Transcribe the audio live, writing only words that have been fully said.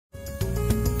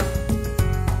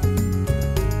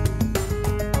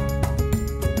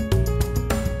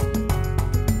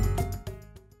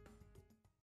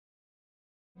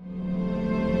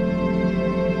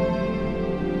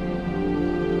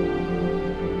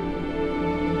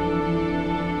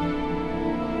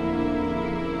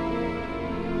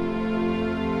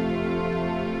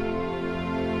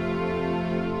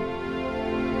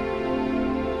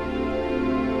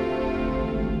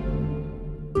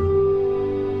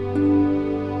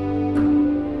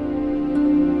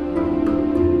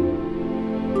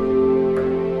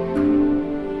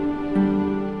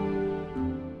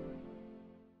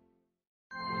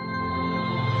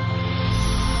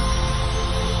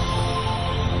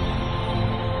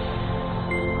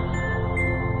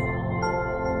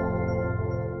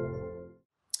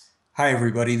Hi,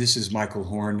 everybody. This is Michael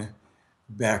Horn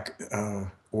back,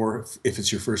 or if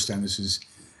it's your first time,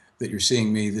 that you're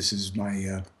seeing me. This is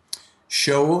my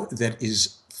show that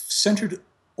is centered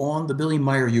on the Billy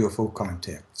Meier UFO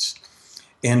contacts.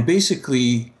 And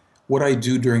basically, what I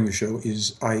do during the show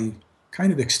is I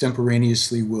kind of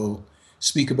extemporaneously will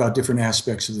speak about different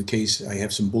aspects of the case. I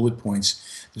have some bullet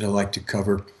points that I like to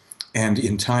cover. And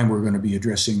in time, we're going to be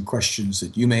addressing questions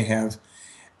that you may have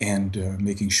and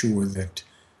making sure that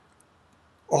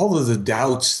all of the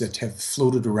doubts that have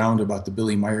floated around about the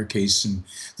Billy Meier case and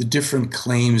the different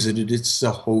claims that it's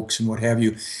a hoax and what have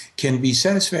you can be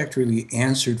satisfactorily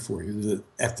answered for you.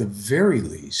 At the very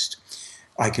least,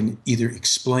 I can either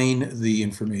explain the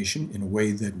information in a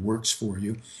way that works for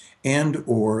you and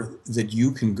or that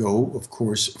you can go, of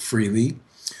course, freely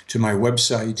to my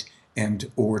website and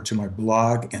or to my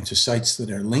blog and to sites that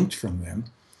are linked from them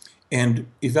and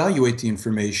evaluate the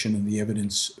information and the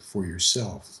evidence for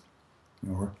yourself,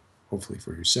 or hopefully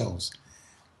for yourselves.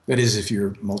 That is, if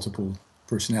you're multiple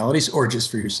personalities, or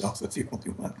just for yourself if you're only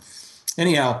one.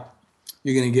 Anyhow,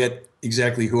 you're going to get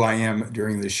exactly who I am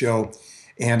during the show,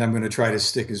 and I'm going to try to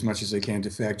stick as much as I can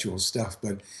to factual stuff,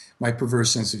 but my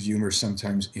perverse sense of humor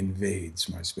sometimes invades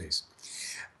my space.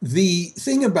 The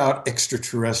thing about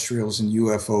extraterrestrials and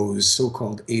UFOs,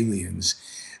 so-called aliens,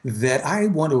 that I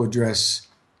want to address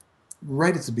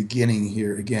right at the beginning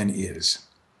here again is,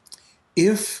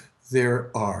 if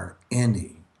there are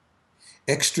any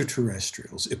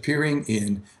extraterrestrials appearing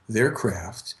in their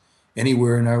craft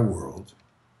anywhere in our world,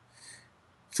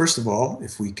 first of all,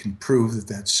 if we can prove that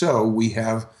that's so, we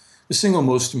have the single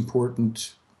most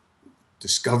important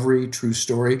discovery, true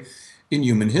story in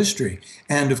human history.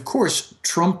 And of course,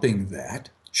 trumping that,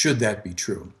 should that be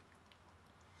true,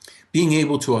 being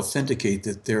able to authenticate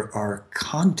that there are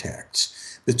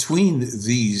contacts between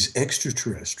these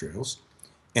extraterrestrials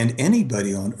and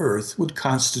anybody on Earth would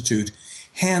constitute,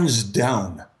 hands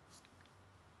down,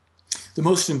 the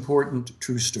most important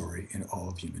true story in all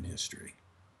of human history.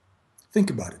 Think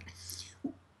about it.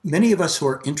 Many of us who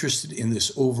are interested in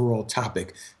this overall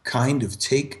topic kind of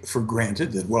take for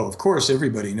granted that, well, of course,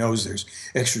 everybody knows there's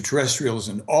extraterrestrials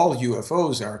and all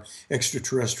UFOs are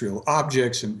extraterrestrial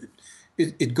objects, and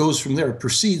it goes from there. It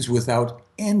proceeds without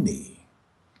any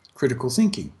critical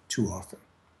thinking too often,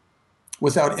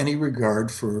 without any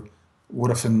regard for what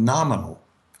a phenomenal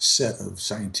set of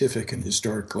scientific and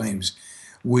historic claims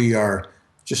we are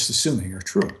just assuming are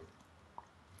true.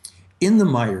 In the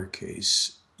Meier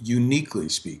case, uniquely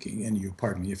speaking, and you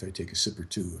pardon me if I take a sip or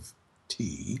two of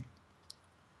tea,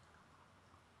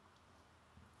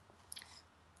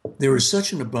 there is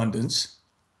such an abundance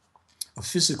of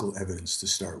physical evidence to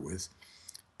start with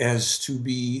as to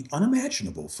be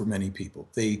unimaginable for many people.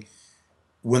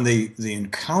 When they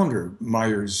encounter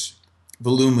Meier's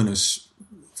voluminous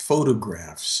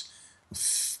photographs,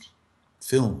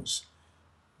 films,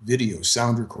 videos,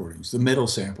 sound recordings, the metal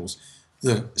samples,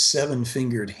 the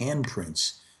seven-fingered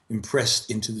handprints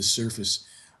impressed into the surface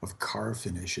of car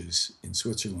finishes in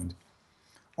Switzerland,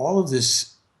 all of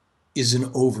this is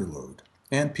an overload,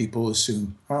 and people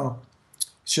assume, oh,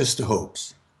 it's just a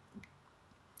hoax.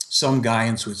 Some guy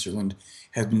in Switzerland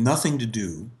had nothing to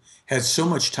do, had so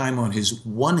much time on his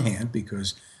one hand,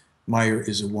 because Meier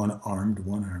is a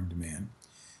one-armed man,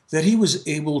 that he was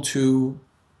able to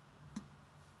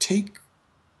take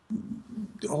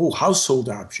household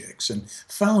objects and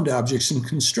found objects and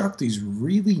construct these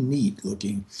really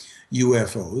neat-looking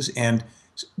UFOs and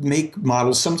make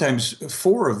models, sometimes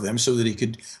 4 of them, so that he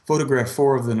could photograph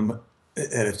 4 of them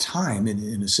at a time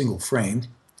in a single frame,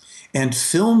 and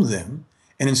film them,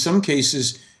 and in some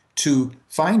cases to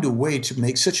find a way to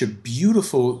make such a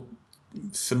beautiful,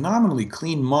 phenomenally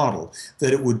clean model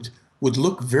that it would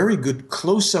look very good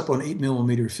close up on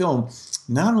 8mm film.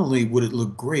 Not only would it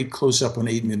look great close up on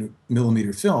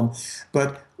 8mm film,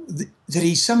 but that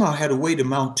he somehow had a way to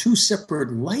mount 2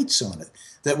 separate lights on it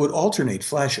that would alternate,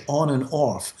 flash on and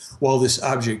off, while this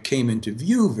object came into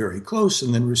view very close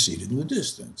and then receded in the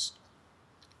distance.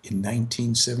 In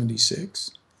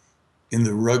 1976, in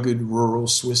the rugged rural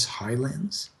Swiss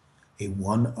highlands, a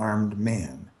one-armed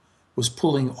man was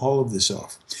pulling all of this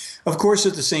off. Of course,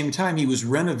 at the same time, he was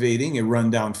renovating a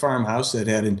rundown farmhouse that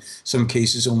had, in some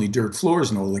cases, only dirt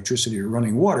floors, no electricity or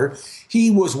running water. He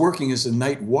was working as a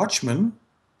night watchman.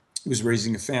 He was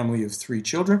raising a family of 3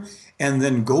 children, and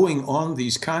then going on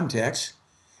these contacts,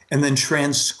 and then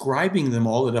transcribing them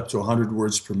all at up to 100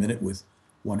 words per minute with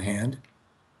one hand,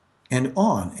 and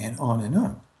on and on and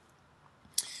on.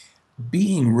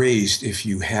 Being raised, if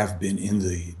you have been in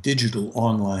the digital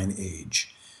online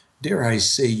age, dare I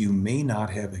say you may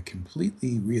not have a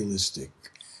completely realistic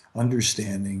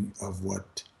understanding of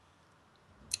what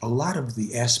a lot of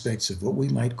the aspects of what we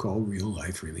might call real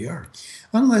life really are.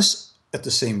 Unless at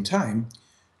the same time,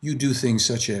 you do things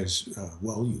such as,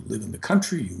 well, you live in the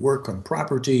country, you work on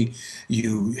property,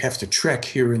 you have to trek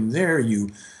here and there, you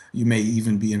may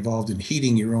even be involved in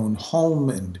heating your own home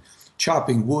and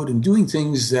chopping wood and doing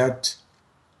things that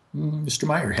Mr.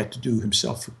 Meier had to do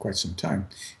himself for quite some time,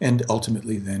 and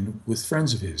ultimately then with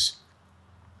friends of his.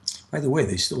 By the way,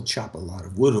 they still chop a lot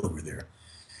of wood over there,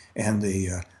 and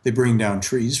they bring down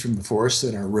trees from the forest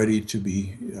that are ready to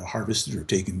be harvested or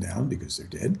taken down because they're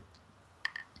dead.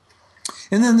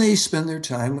 And then they spend their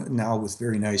time now with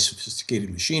very nice,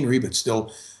 sophisticated machinery, but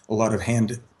still a lot of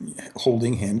hand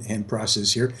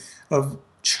process here of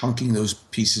chunking those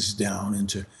pieces down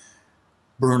into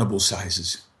burnable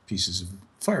sizes, pieces of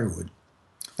firewood.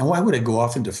 Now, why would I go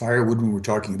off into firewood when we're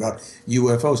talking about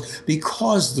UFOs?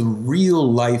 Because the real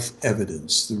life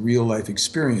evidence, the real life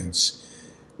experience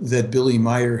that Billy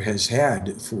Meier has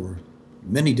had for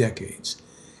many decades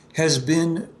has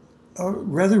been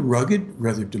rather rugged,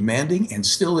 rather demanding, and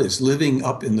still is. Living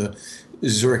up in the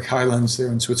Zurich Highlands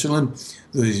there in Switzerland,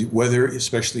 the weather,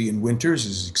 especially in winters,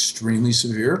 is extremely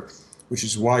severe, which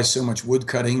is why so much wood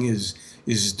cutting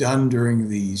is done during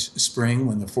the spring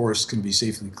when the forest can be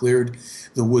safely cleared,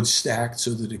 the wood stacked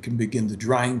so that it can begin the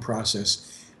drying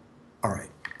process. All right,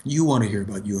 you want to hear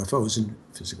about UFOs and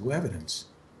physical evidence,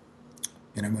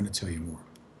 and I'm going to tell you more.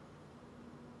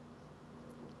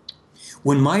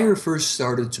 When Meier first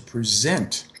started to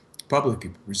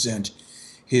publicly present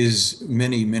his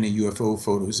many, many UFO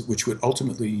photos, which would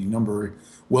ultimately number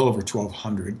well over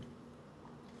 1,200,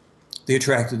 they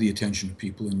attracted the attention of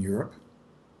people in Europe.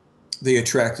 They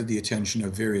attracted the attention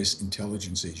of various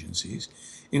intelligence agencies,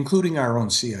 including our own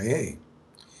CIA,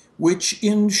 which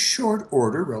in short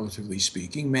order, relatively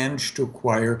speaking, managed to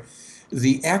acquire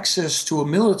the access to a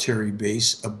military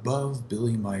base above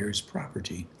Billy Meier's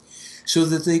property so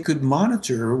that they could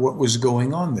monitor what was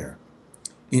going on there.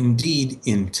 Indeed,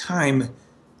 in time,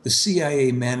 the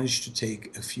CIA managed to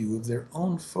take a few of their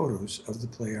own photos of the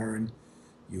Pleiadian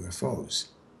UFOs.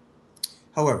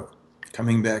 However,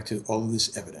 coming back to all of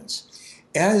this evidence,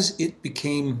 as it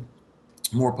became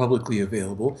more publicly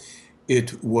available,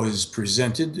 it was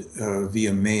presented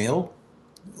via mail,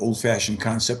 old-fashioned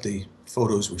concept. The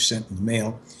photos were sent in the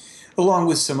mail, along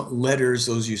with some letters.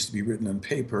 Those used to be written on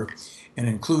paper and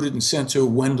included and sent to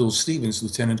Wendell Stevens,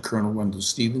 Lieutenant Colonel Wendell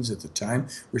Stevens, at the time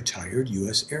retired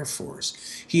U.S. Air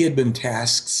Force. He had been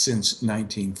tasked since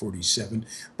 1947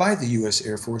 by the U.S.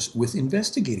 Air Force with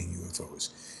investigating UFOs.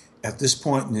 At this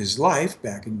point in his life,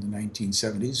 back in the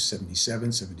 1970s,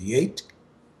 77, 78,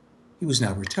 he was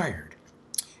now retired.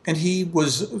 And he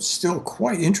was still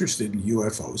quite interested in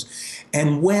UFOs.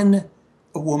 And when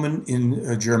a woman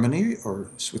in Germany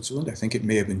or Switzerland, I think it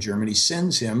may have been Germany,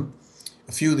 sends him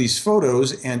a few of these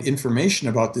photos and information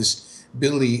about this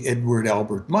Billy Edward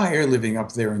Albert Meier living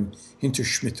up there in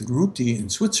Hinterschmidt-Ruti in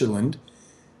Switzerland,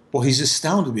 well, he's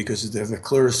astounded because they're the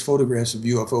clearest photographs of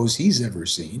UFOs he's ever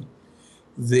seen.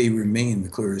 They remain the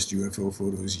clearest UFO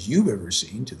photos you've ever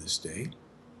seen to this day.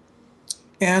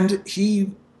 And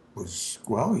he was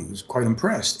quite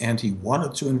impressed, and he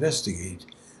wanted to investigate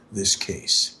this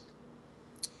case.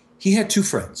 He had two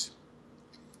friends,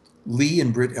 Lee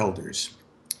and Britt Elders.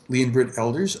 Lee and Britt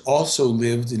Elders also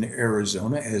lived in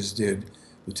Arizona, as did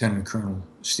Lieutenant Colonel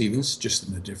Stevens, just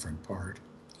in a different part.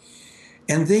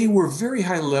 And they were very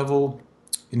high-level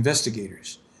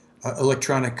investigators,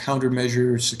 electronic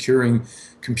countermeasures, securing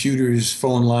computers,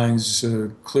 phone lines,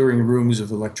 clearing rooms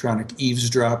of electronic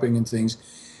eavesdropping and things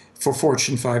for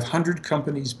Fortune 500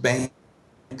 companies, banks,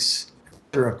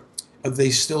 etc. They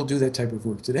still do that type of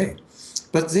work today.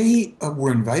 But they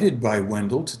were invited by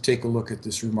Wendell to take a look at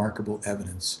this remarkable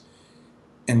evidence.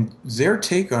 And their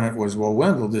take on it was, well,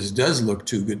 Wendell, this does look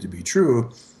too good to be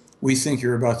true. We think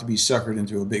you're about to be suckered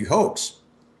into a big hoax.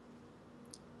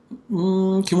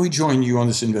 Can we join you on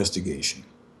this investigation?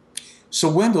 So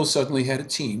Wendell suddenly had a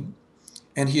team,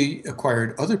 and he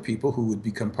acquired other people who would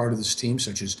become part of this team,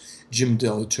 such as Jim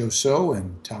Delatoso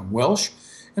and Tom Welsh,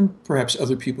 and perhaps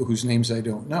other people whose names I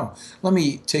don't know. Let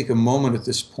me take a moment at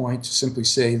this point to simply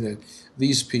say that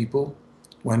these people,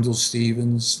 Wendell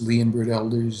Stevens, Lee and Britt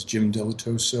Elders, Jim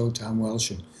Delatoso, Tom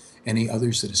Welsh, and any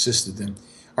others that assisted them,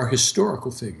 are historical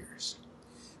figures.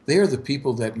 They are the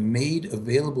people that made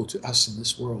available to us in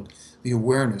this world the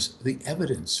awareness, the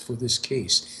evidence for this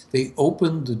case. They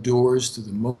opened the doors to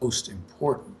the most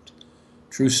important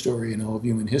true story in all of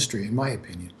human history, in my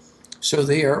opinion. So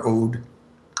they are owed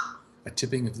a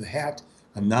tipping of the hat,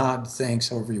 a nod, thanks,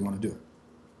 however you want to do it.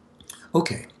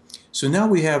 Okay, so now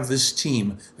we have this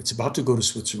team that's about to go to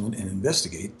Switzerland and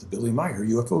investigate the Billy Meier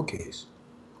UFO case.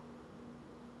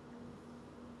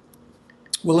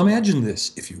 Well, imagine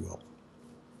this, if you will.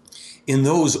 In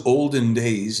those olden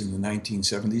days in the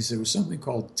 1970s, there was something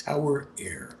called Tower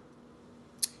Air.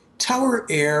 Tower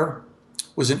Air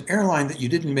was an airline that you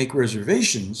didn't make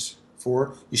reservations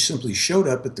for. You simply showed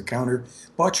up at the counter,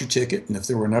 bought your ticket, and if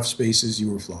there were enough spaces,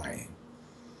 you were flying.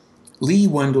 Lee,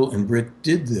 Wendell, and Britt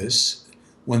did this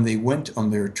when they went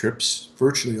on their trips,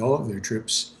 virtually all of their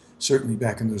trips, certainly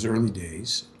back in those early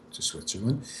days to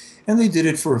Switzerland. And they did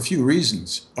it for a few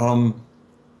reasons.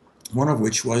 One of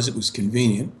which was it was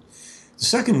convenient. The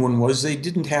second one was they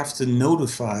didn't have to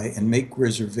notify and make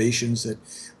reservations that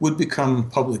would become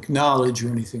public knowledge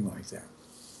or anything like that.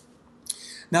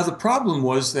 Now, the problem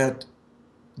was that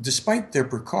despite their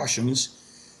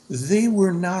precautions, they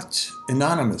were not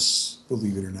anonymous,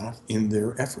 believe it or not, in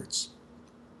their efforts.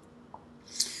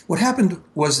 What happened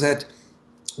was that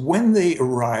when they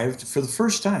arrived for the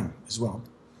first time as well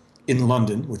in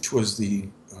London, which was the,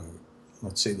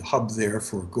 let's say, the hub there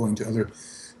for going to other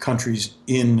countries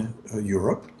in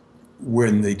Europe,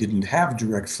 when they didn't have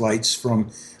direct flights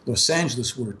from Los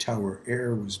Angeles, where Tower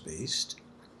Air was based,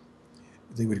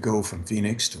 they would go from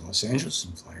Phoenix to Los Angeles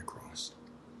and fly across.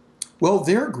 Well,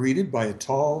 they're greeted by a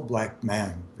tall black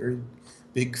man, very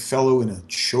big fellow in a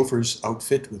chauffeur's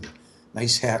outfit with a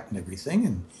nice hat and everything.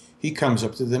 And he comes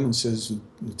up to them and says,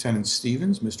 Lieutenant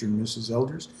Stevens, Mr. and Mrs.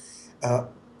 Elders,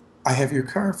 I have your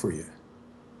car for you.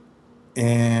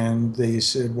 And they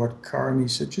said, what car? And he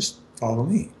said, just follow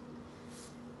me.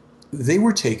 They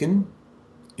were taken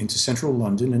into central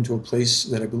London, into a place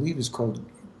that I believe is called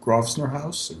Grosvenor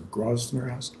House.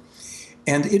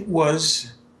 And it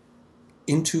was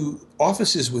into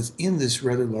offices within this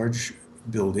rather large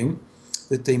building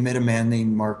that they met a man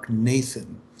named Mark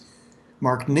Nathan.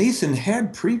 Mark Nathan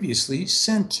had previously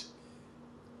sent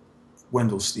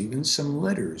Wendell Stevens some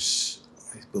letters.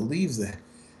 I believe that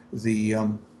the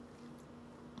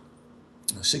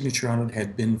signature on it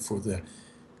had been for the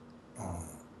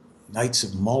Knights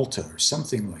of Malta or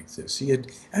something like this. He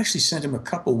had actually sent him a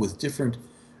couple with different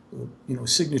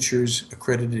signatures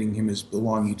accrediting him as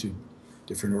belonging to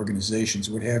different organizations,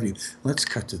 what have you. Let's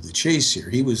cut to the chase here.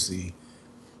 He was the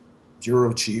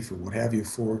bureau chief or what have you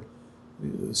for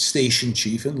the station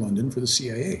chief in London for the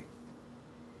CIA.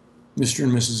 Mr.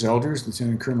 and Mrs. Elders,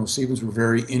 Lieutenant Colonel Stevens, were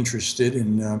very interested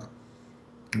in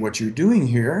what you're doing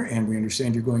here, and we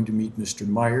understand you're going to meet Mr.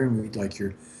 Meier, and we'd like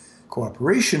your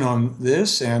cooperation on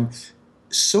this. And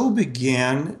so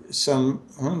began some,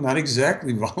 not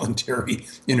exactly voluntary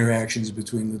interactions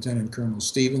between Lieutenant Colonel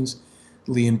Stevens,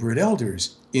 Lee and Britt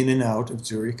Elders, in and out of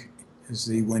Zurich, as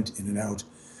they went in and out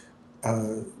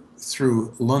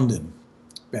through London,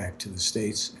 back to the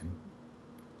States, and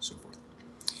so forth.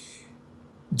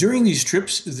 During these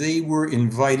trips, they were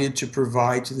invited to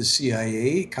provide to the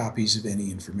CIA copies of any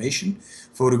information,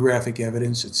 photographic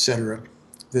evidence, etc.,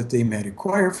 that they might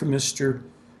acquire from Mr.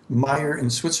 Meier in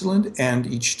Switzerland, and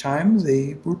each time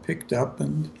they were picked up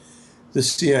and the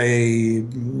CIA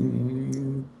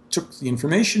took the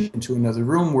information into another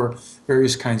room where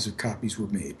various kinds of copies were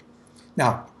made.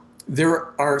 Now,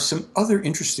 there are some other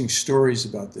interesting stories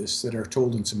about this that are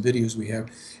told in some videos we have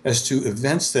as to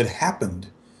events that happened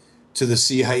to the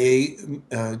CIA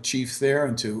chief there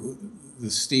and to the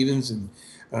Stevens and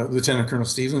Lieutenant Colonel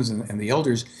Stevens and the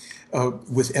Elders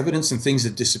with evidence and things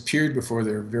that disappeared before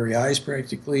their very eyes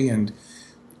practically, and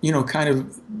kind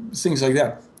of things like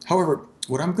that. However,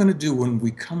 what I'm going to do when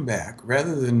we come back,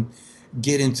 rather than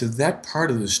get into that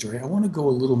part of the story, I want to go a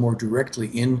little more directly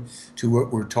into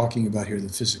what we're talking about here, the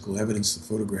physical evidence, the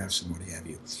photographs, and what have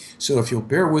you. So if you'll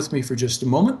bear with me for just a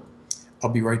moment, I'll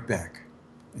be right back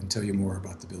and tell you more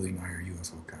about the Billy Meier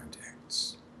UFO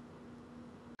contacts.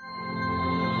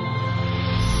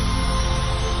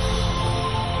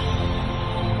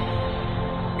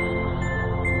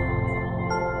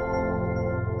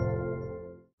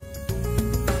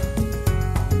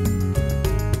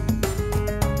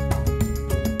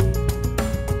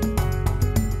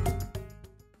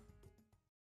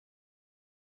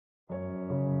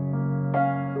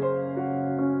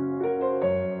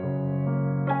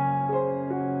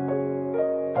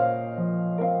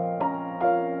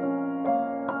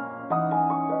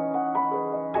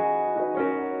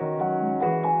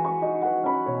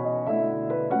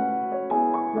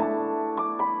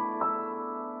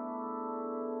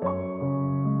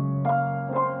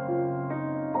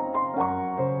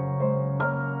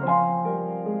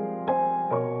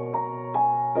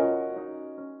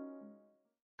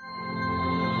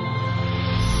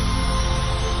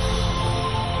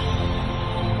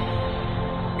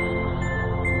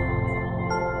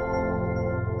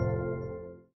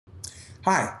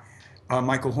 Hi,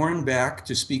 Michael Horn back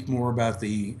to speak more about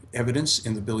the evidence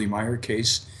in the Billy Meier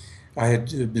case. I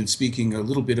had been speaking a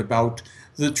little bit about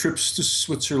the trips to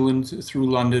Switzerland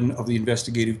through London of the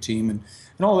investigative team and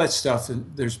all that stuff. And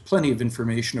there's plenty of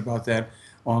information about that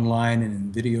online and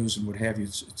in videos and what have you.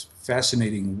 It's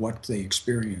fascinating what they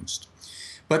experienced.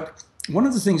 But one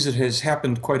of the things that has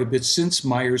happened quite a bit since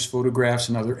Meier's photographs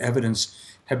and other evidence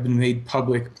have been made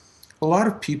public, a lot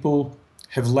of people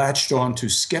have latched on to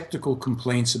skeptical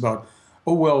complaints about,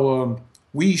 oh, well,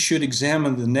 we should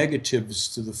examine the negatives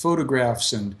to the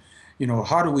photographs, and, you know,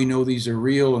 how do we know these are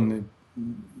real and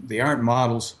they aren't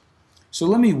models? So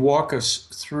let me walk us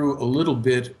through a little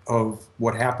bit of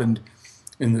what happened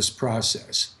in this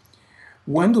process.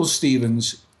 Wendell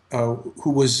Stevens,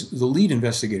 who was the lead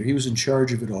investigator, he was in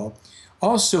charge of it all,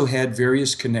 also had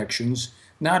various connections,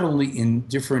 not only in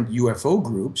different UFO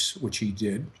groups, which he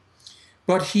did,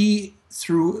 but he,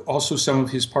 through also some of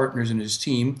his partners in his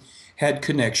team, had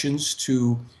connections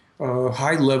to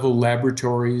high-level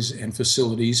laboratories and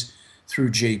facilities through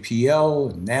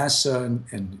JPL and NASA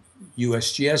and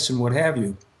USGS and what have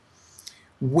you.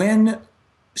 When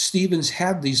Stevens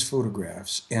had these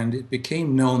photographs and it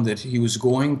became known that he was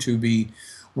going to be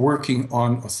working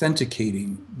on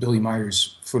authenticating Billy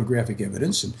Meier's photographic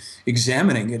evidence and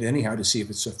examining it anyhow to see if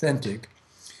it's authentic,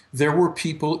 there were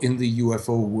people in the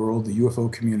UFO world, the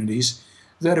UFO communities,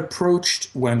 that approached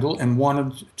Wendell and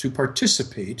wanted to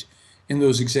participate in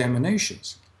those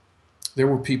examinations. There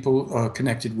were people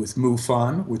connected with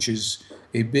MUFON, which is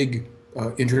a big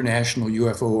international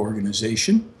UFO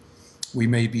organization. We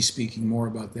may be speaking more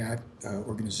about that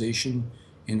organization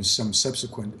in some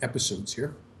subsequent episodes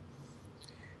here.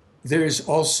 There's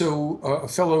also a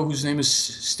fellow whose name is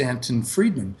Stanton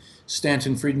Friedman.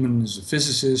 Stanton Friedman is a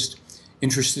physicist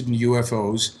interested in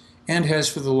UFOs and has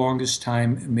for the longest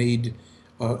time made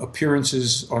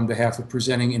appearances on behalf of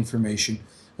presenting information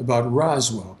about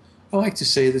Roswell. I like to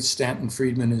say that Stanton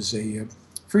Friedman is a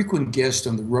frequent guest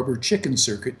on the Rubber Chicken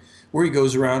Circuit, where he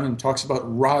goes around and talks about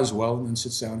Roswell and then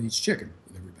sits down and eats chicken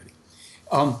with everybody.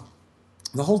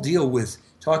 The whole deal with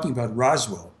talking about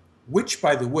Roswell, which,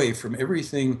 by the way, from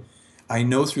everything I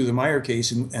know through the Meier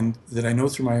case and that I know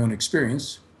through my own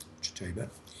experience, I should tell you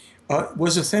that,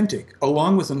 was authentic,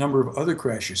 along with a number of other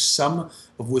crashes, some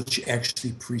of which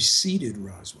actually preceded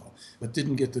Roswell, but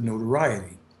didn't get the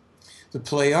notoriety. The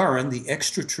Plejaren, the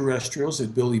extraterrestrials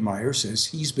that Billy Meier says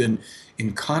he's been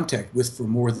in contact with for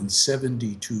more than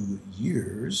 72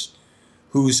 years,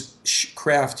 whose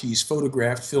craft he's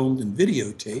photographed, filmed, and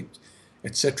videotaped,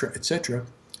 etc.,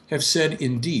 have said,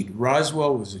 indeed,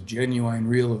 Roswell was a genuine,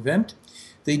 real event.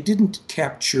 They didn't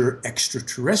capture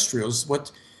extraterrestrials.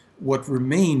 What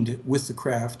remained with the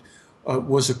craft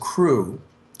was a crew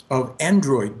of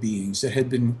android beings that had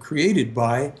been created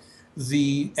by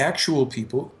the actual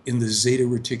people in the Zeta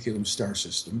Reticulum star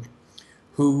system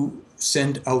who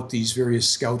send out these various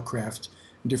scout craft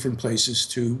in different places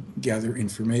to gather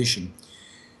information.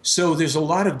 So there's a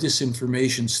lot of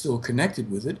disinformation still connected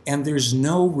with it, and there's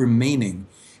no remaining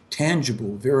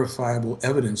tangible, verifiable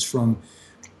evidence from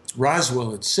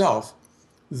Roswell itself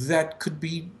that could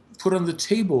be put on the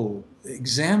table,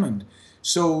 examined.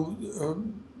 So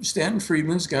Stanton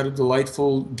Friedman's got a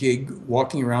delightful gig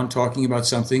walking around talking about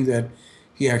something that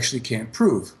he actually can't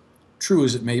prove, true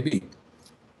as it may be.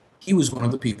 He was one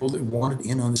of the people that wanted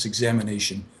in on this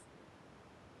examination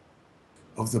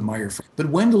of the Meier. But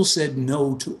Wendell said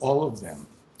no to all of them.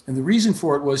 And the reason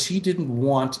for it was he didn't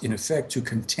want, in effect, to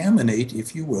contaminate,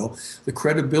 if you will, the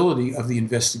credibility of the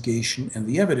investigation and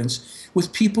the evidence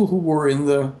with people who were in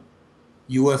the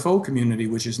UFO community,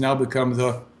 which has now become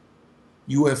the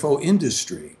UFO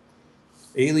industry.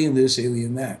 Alien this,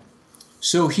 alien that.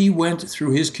 So he went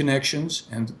through his connections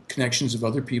and connections of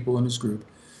other people in his group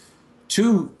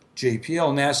to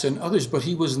JPL, NASA, and others, but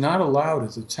he was not allowed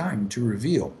at the time to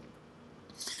reveal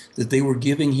that they were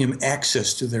giving him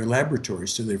access to their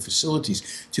laboratories, to their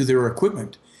facilities, to their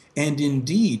equipment. And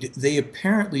indeed, they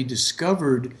apparently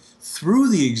discovered through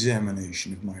the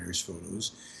examination of Meier's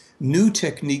photos new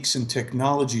techniques and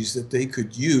technologies that they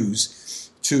could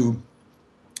use to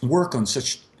work on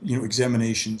such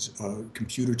examinations,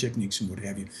 computer techniques and what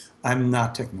have you. I'm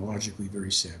not technologically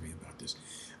very savvy about this.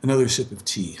 Another sip of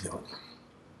tea, though,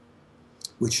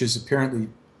 which has apparently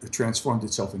transformed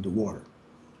itself into water.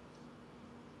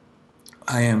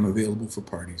 I am available for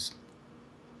parties.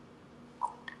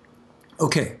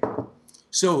 Okay,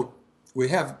 so we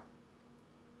have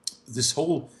this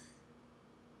whole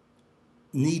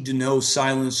need to know,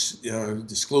 silence,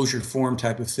 disclosure form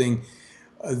type of thing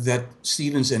that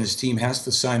Stevens and his team has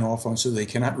to sign off on, so they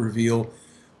cannot reveal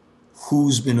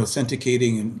who's been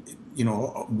authenticating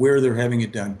and where they're having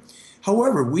it done.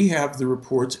 However, we have the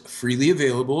reports freely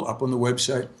available up on the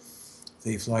website,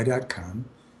 theyfly.com.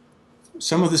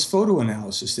 Some of this photo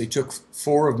analysis, they took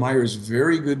 4 of Meier's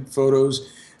very good photos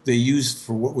they used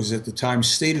for what was at the time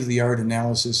state-of-the-art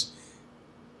analysis.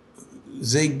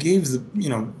 They gave the,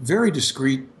 very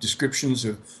discreet descriptions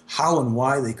of how and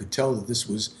why they could tell that this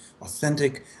was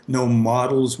authentic. No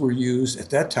models were used.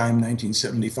 At that time,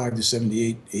 1975 to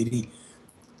 78, 80,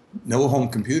 no home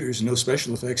computers, no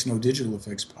special effects, no digital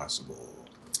effects possible.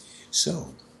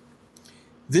 So,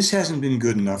 this hasn't been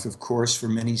good enough, of course, for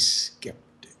many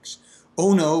skeptics.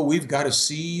 Oh no, we've got to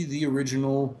see the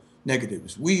original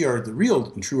negatives. We are the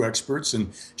real and true experts,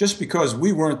 and just because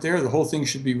we weren't there, the whole thing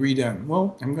should be redone.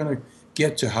 Well, I'm going to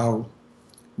get to how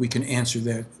we can answer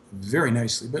that very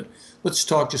nicely, but let's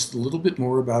talk just a little bit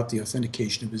more about the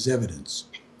authentication of his evidence.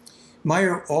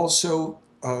 Meier also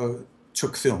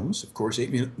took films, of course,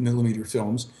 8mm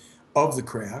films of the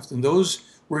craft, and those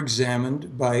were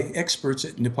examined by experts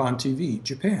at Nippon TV,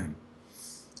 Japan.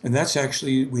 And that's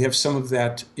actually, we have some of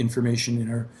that information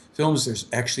in our films. There's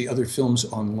actually other films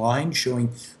online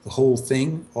showing the whole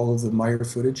thing, all of the Meier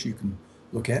footage you can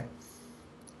look at.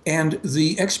 And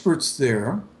the experts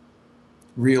there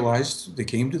realized, they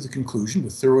came to the conclusion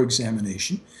with thorough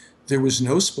examination, there was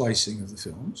no splicing of the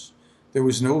films. There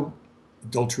was no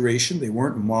adulteration. They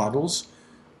weren't models.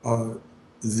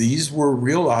 These were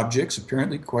real objects,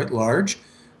 apparently quite large,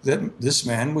 that this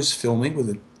man was filming with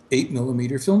an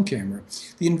 8mm film camera.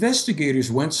 The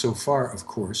investigators went so far, of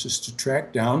course, as to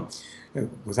track down,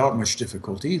 without much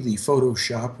difficulty, the photo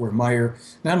shop where Meier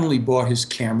not only bought his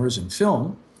cameras and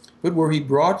film, but where he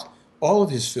brought all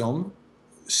of his film,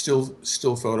 still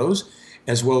photos,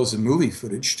 as well as the movie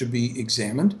footage to be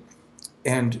examined,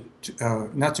 and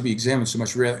not to be examined so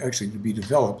much, actually to be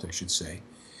developed, I should say.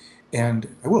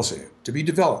 And I will say it, to be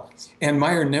developed. And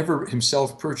Meier never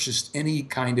himself purchased any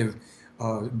kind of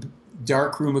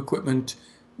darkroom equipment,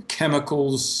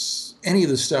 chemicals, any of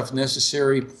the stuff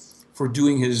necessary for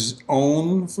doing his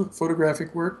own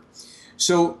photographic work.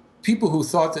 So people who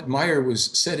thought that Meier was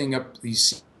setting up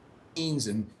these scenes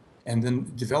and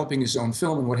then developing his own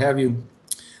film and what have you,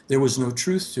 there was no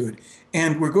truth to it.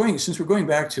 And since we're going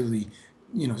back to the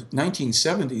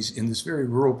 1970s in this very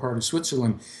rural part of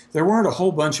Switzerland, there weren't a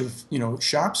whole bunch of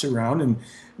shops around, and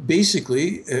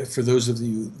basically, for those of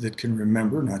you that can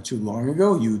remember, not too long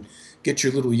ago, you'd get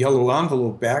your little yellow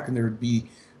envelope back, and there would be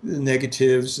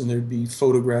negatives, and there'd be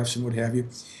photographs and what have you.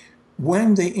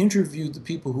 When they interviewed the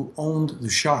people who owned the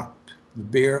shop, the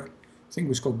Bear, I think it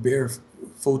was called Bear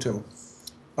Photo,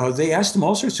 they asked them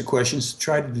all sorts of questions to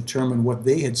try to determine what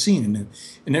they had seen. And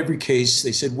in every case,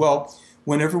 they said, well,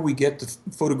 whenever we get the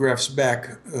photographs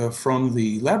back from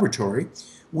the laboratory,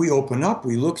 we open up,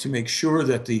 we look to make sure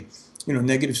that the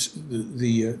negatives,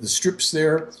 the strips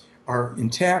there are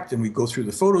intact, and we go through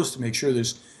the photos to make sure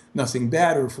there's nothing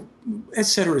bad, or et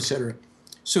cetera, et cetera.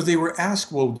 So they were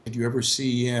asked, well, did you ever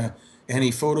see any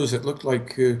photos that looked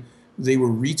like they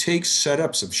were retakes,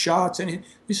 setups of shots? And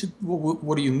they said, well,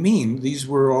 what do you mean? These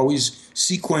were always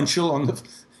sequential on the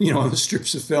on the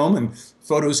strips of film, and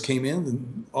photos came in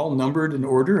and all numbered in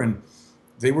order, and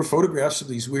they were photographs of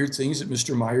these weird things that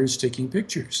Mr. Meier's taking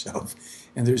pictures of.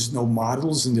 And there's no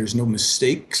models, and there's no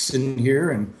mistakes in here,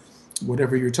 and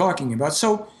whatever you're talking about.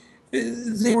 So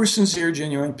they were sincere,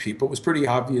 genuine people. It was pretty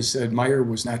obvious that Meier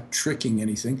was not tricking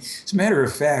anything. As a matter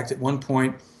of fact, at one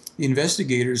point, the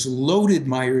investigators loaded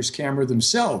Meier's camera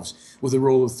themselves with a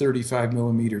roll of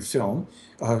 35mm film,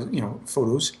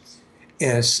 photos,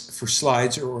 as for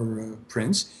slides or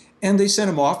prints, and they sent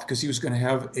him off because he was going to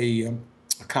have a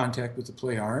contact with the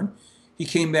play iron. He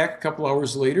came back a couple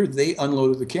hours later. They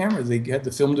unloaded the camera. They had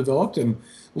the film developed, and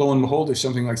lo and behold, there's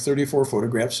something like 34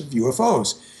 photographs of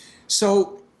UFOs.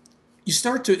 So you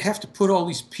start to have to put all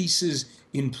these pieces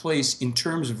in place in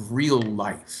terms of real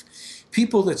life.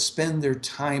 People that spend their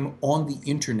time on the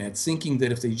internet thinking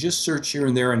that if they just search here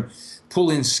and there and pull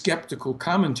in skeptical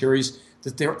commentaries,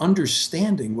 that they're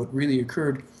understanding what really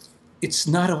occurred. It's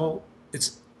not all,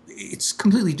 it's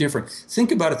completely different.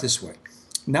 Think about it this way.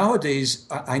 Nowadays,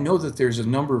 I know that there's a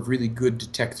number of really good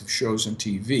detective shows on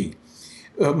TV.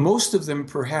 Most of them,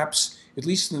 perhaps, at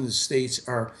least in the States,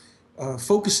 are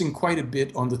focusing quite a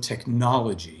bit on the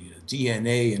technology,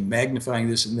 DNA and magnifying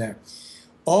this and that.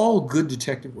 All good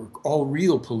detective work, all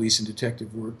real police and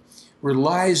detective work,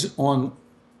 relies on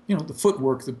the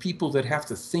footwork, the people that have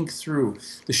to think through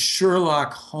the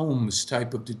Sherlock Holmes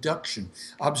type of deduction,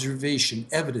 observation,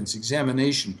 evidence,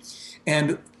 examination.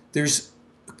 And there's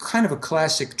kind of a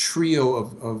classic trio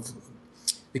of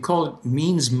They call it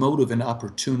means, motive, and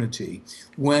opportunity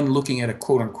when looking at a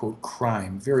quote-unquote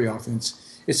crime. Very often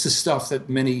it's the stuff that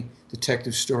many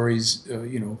detective stories,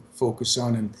 focus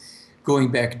on, and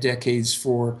going back decades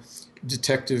for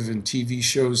detective and TV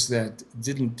shows that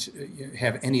didn't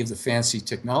have any of the fancy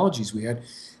technologies we had.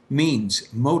 Means,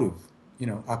 motive,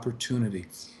 opportunity.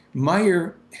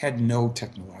 Meier had no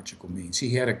technological means.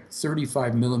 He had a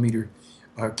 35 millimeter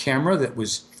camera that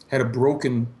had a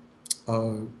broken,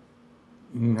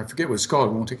 I forget what it's called,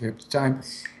 it won't take up the time.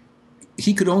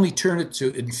 He could only turn it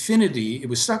to infinity. It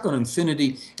was stuck on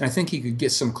infinity, and I think he could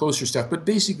get some closer stuff, but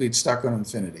basically it's stuck on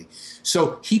infinity.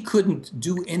 So he couldn't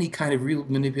do any kind of real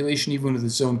manipulation even with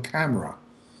his own camera.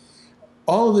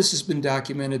 All of this has been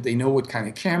documented. They know what kind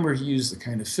of camera he used, the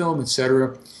kind of film,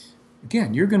 etc.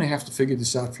 Again, you're going to have to figure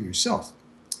this out for yourself.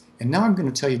 And now I'm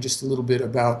going to tell you just a little bit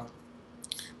about,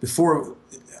 before,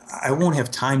 I won't have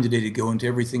time today to go into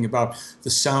everything about the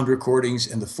sound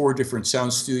recordings and the 4 different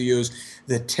sound studios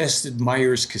that tested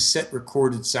Meier's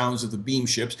cassette-recorded sounds of the beam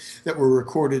ships that were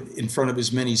recorded in front of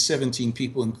as many as 17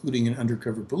 people, including an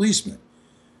undercover policeman.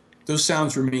 Those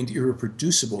sounds remained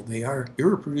irreproducible. They are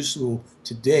irreproducible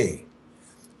today.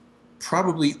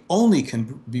 Probably only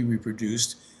can be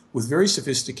reproduced with very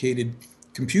sophisticated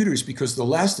computers, because the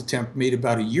last attempt made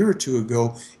about a year or 2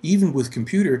 ago, even with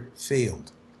computer,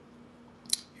 failed.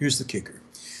 Here's the kicker.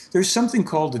 There's something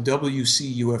called the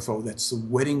WC UFO. That's the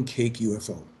wedding cake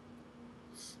UFO.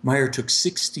 Meier took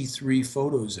 63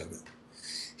 photos of it.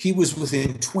 He was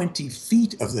within 20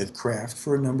 feet of that craft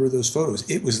for a number of those photos.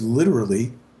 It was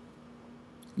literally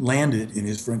landed in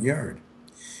his front yard.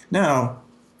 Now,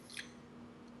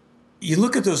 you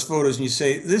look at those photos and you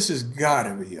say, this has got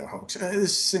to be a hoax.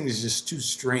 This thing is just too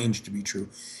strange to be true.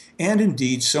 And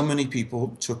indeed, so many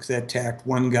people took that tack.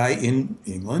 One guy in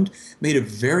England made a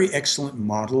very excellent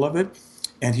model of it,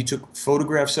 and he took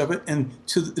photographs of it, and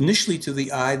initially to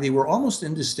the eye, they were almost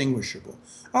indistinguishable.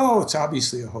 Oh, it's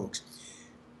obviously a hoax.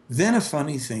 Then a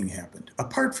funny thing happened.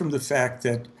 Apart from the fact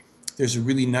that there's a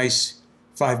really nice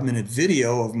 5-minute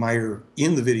video of Meier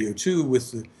in the video too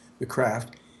with the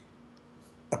craft,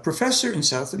 a professor in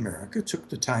South America took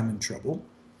the time and trouble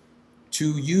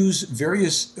to use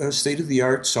various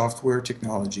state-of-the-art software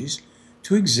technologies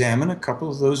to examine a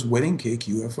couple of those wedding cake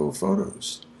UFO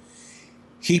photos.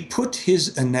 He put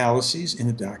his analyses in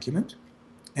a document,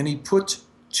 and he put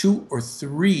 2 or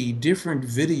 3 different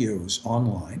videos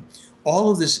online.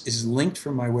 All of this is linked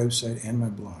from my website and my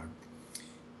blog.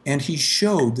 And he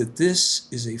showed that this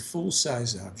is a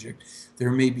full-size object.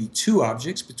 There may be 2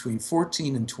 objects between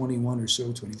 14 and 21 or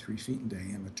so, 23 feet in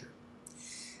diameter.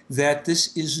 That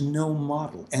this is no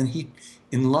model. And he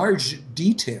enlarged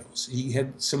details. He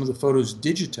had some of the photos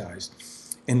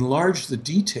digitized, enlarged the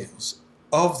details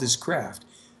of this craft.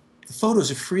 The photos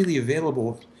are freely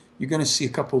available. You're going to see a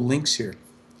couple links here.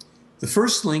 The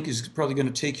first link is probably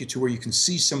going to take you to where you can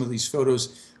see some of these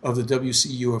photos of the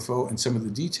WC UFO and some of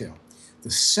the detail.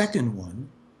 The second one,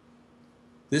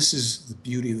 this is the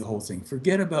beauty of the whole thing.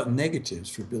 Forget about negatives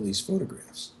for Billy's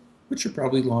photographs, which are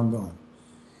probably long gone.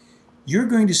 You're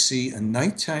going to see a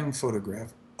nighttime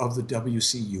photograph of the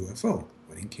WC UFO,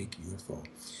 wedding cake UFO.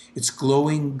 It's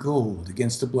glowing gold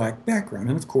against a black background.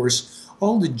 And of course,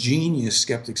 all the genius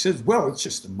skeptics says, well, it's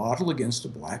just a model against a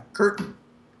black curtain.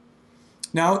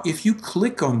 Now, if you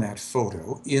click on that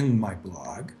photo in my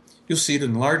blog, you'll see it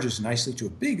enlarges nicely to a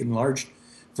big enlarged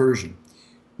version.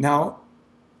 Now,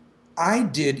 I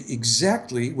did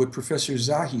exactly what Professor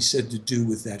Zahi said to do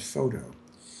with that photo.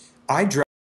 I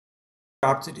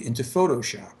dropped it into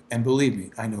Photoshop, and believe me,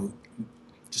 I know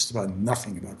just about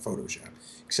nothing about Photoshop,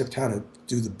 except how to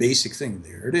do the basic thing.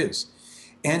 There it is.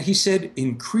 And he said,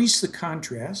 increase the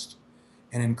contrast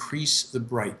and increase the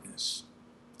brightness.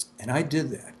 And I did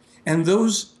that. And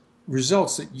those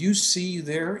results that you see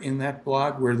there in that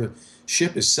blog where the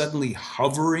ship is suddenly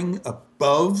hovering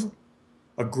above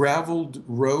a graveled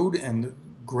road and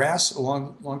grass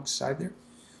alongside there,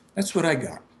 that's what I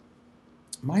got.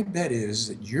 My bet is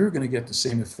that you're going to get the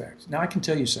same effect. Now, I can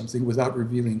tell you something without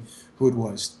revealing who it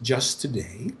was. Just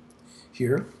today,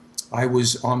 here, I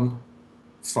was on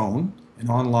phone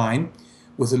and online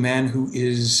with a man who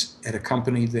is at a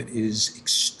company that is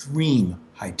extreme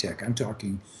high-tech. I'm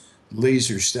talking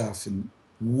laser stuff and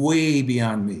way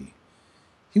beyond me.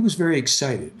 He was very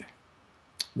excited.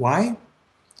 Why?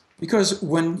 Because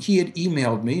when he had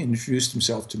emailed me and introduced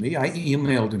himself to me, I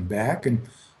emailed him back, and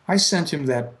I sent him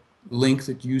that link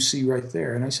that you see right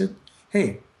there. And I said,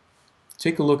 hey,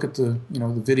 take a look at the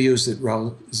videos that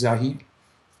Raul Zahi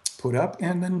put up,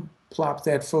 and then plop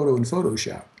that photo in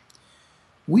Photoshop.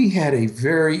 We had a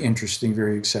very interesting,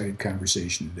 very excited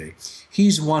conversation today.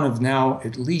 He's one of now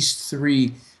at least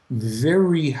three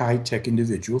very high-tech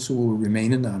individuals who will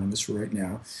remain anonymous for right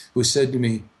now, who said to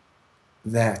me,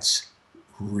 "That's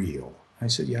real." I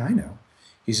said, "Yeah, I know."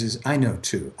 He says, "I know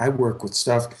too. I work with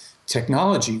stuff,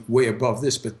 technology way above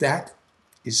this, but that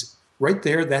is right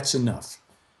there, that's enough.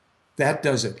 That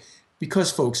does it."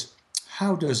 Because, folks,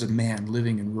 how does a man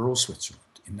living in rural Switzerland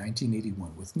in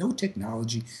 1981 with no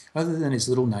technology other than his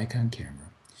little Nikon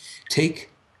camera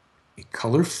take a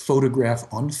color photograph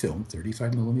on film,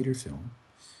 35 millimeter film,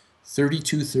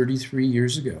 32, 33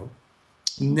 years ago,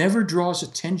 never draws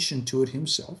attention to it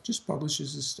himself, just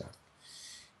publishes his stuff?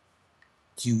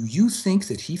 Do you think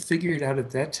that he figured out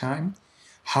at that time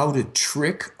how to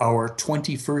trick our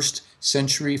 21st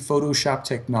century Photoshop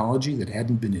technology that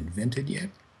hadn't been invented yet?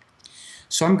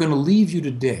 So I'm going to leave you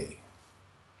today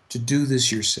to do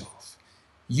this yourself.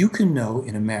 You can know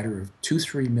in a matter of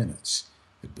 2-3 minutes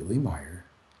that Billy Meier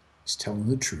is telling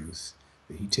the truth,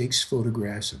 that he takes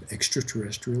photographs of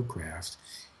extraterrestrial craft.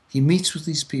 He meets with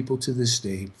these people to this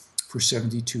day for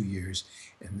 72 years,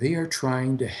 and they are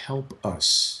trying to help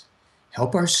us,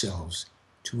 help ourselves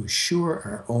to assure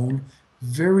our own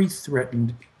very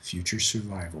threatened future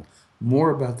survival.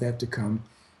 More about that to come.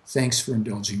 Thanks for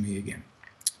indulging me again.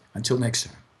 Until next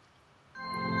time.